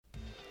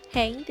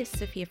Hey, this is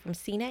Sophia from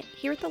CNET,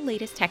 here with the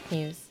latest tech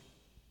news.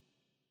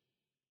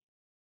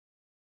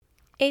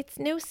 It's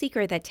no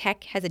secret that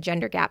tech has a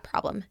gender gap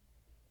problem.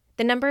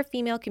 The number of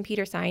female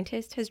computer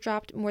scientists has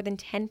dropped more than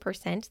 10%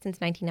 since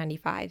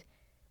 1995,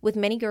 with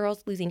many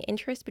girls losing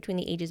interest between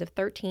the ages of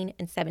 13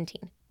 and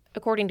 17,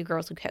 according to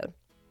Girls Who Code.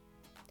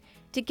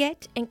 To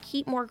get and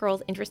keep more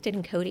girls interested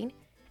in coding,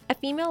 a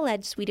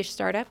female-led Swedish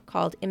startup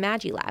called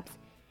imagiLabs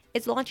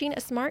is launching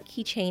a smart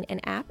keychain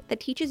and app that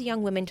teaches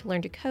young women to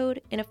learn to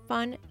code in a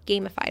fun,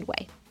 gamified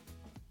way.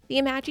 The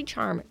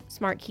imagiCharm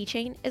smart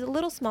keychain is a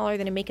little smaller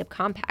than a makeup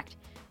compact,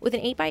 with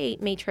an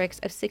 8x8 matrix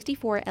of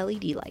 64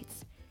 LED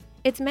lights.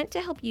 It's meant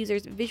to help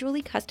users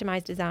visually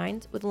customize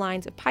designs with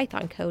lines of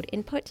Python code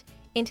input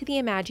into the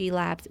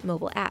imagiLabs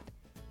mobile app.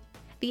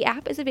 The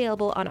app is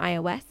available on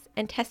iOS,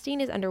 and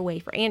testing is underway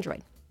for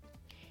Android.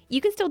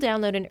 You can still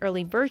download an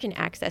early version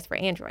access for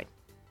Android.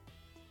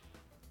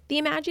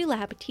 The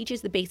imagiLab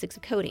teaches the basics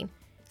of coding,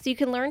 so you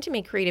can learn to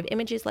make creative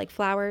images like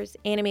flowers,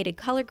 animated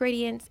color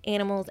gradients,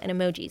 animals, and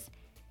emojis.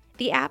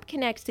 The app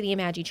connects to the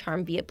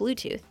imagiCharm via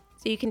Bluetooth,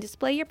 so you can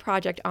display your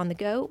project on the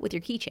go with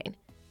your keychain.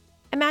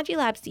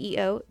 imagiLab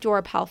CEO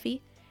Dora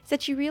Palfi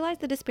said she realized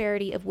the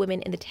disparity of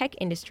women in the tech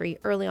industry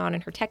early on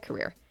in her tech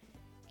career.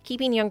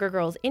 Keeping younger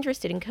girls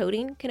interested in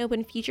coding can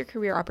open future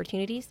career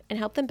opportunities and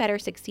help them better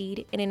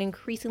succeed in an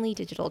increasingly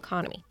digital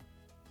economy.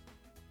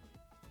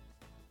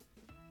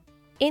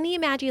 In the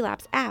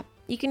imagiLabs app,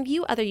 you can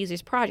view other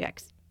users'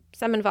 projects.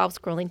 Some involve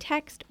scrolling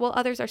text, while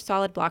others are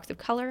solid blocks of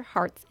color,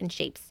 hearts, and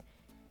shapes.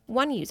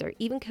 One user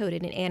even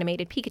coded an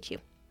animated Pikachu.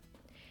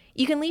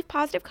 You can leave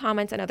positive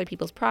comments on other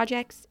people's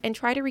projects and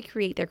try to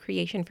recreate their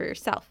creation for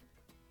yourself.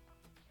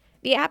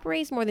 The app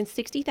raised more than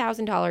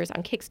 $60,000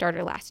 on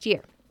Kickstarter last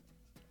year.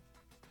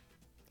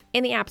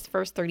 In the app's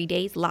first 30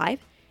 days live,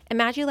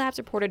 imagiLabs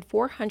reported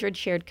 400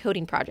 shared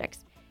coding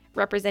projects,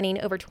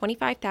 representing over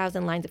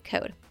 25,000 lines of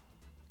code.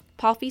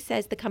 Palfi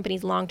says the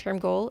company's long-term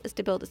goal is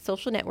to build a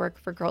social network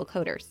for girl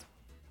coders.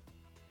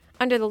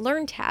 Under the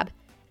Learn tab,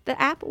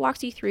 the app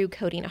walks you through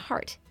coding a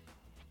heart.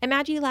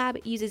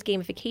 imagiLab uses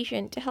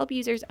gamification to help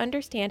users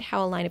understand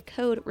how a line of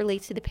code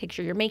relates to the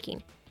picture you're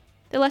making.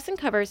 The lesson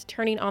covers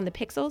turning on the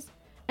pixels,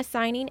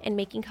 assigning and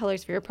making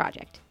colors for your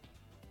project.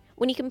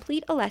 When you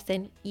complete a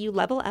lesson, you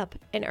level up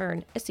and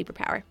earn a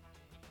superpower.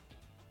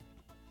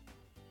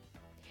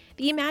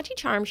 The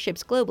imagiCharm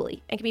ships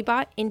globally and can be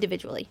bought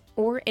individually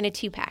or in a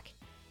 2-pack.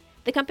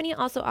 The company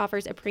also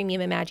offers a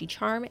premium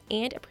imagiCharm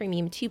and a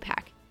premium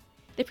 2-pack.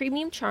 The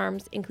premium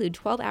charms include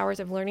 12 hours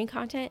of learning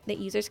content that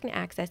users can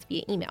access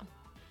via email.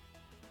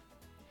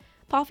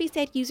 Palfi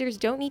said users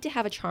don't need to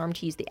have a charm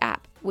to use the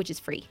app, which is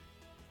free.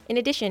 In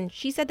addition,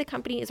 she said the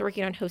company is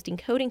working on hosting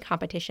coding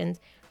competitions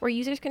where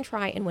users can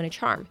try and win a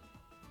charm.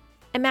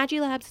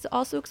 imagiLabs is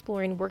also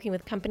exploring working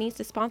with companies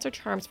to sponsor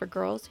charms for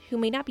girls who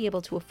may not be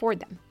able to afford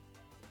them.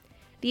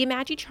 The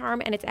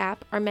imagiCharm and its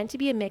app are meant to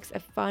be a mix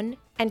of fun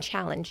and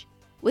challenge,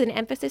 with an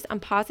emphasis on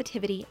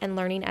positivity and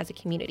learning as a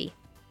community.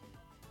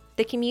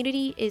 The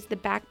community is the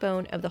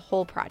backbone of the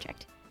whole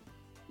project.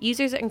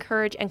 Users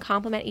encourage and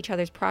compliment each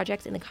other's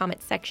projects in the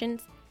comment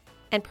sections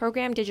and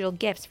program digital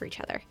gifts for each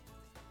other.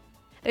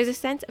 There's a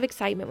sense of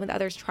excitement when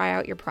others try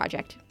out your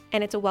project,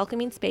 and it's a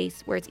welcoming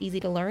space where it's easy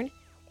to learn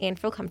and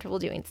feel comfortable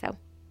doing so.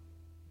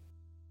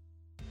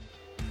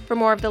 For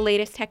more of the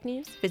latest tech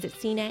news, visit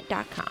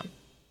cnet.com.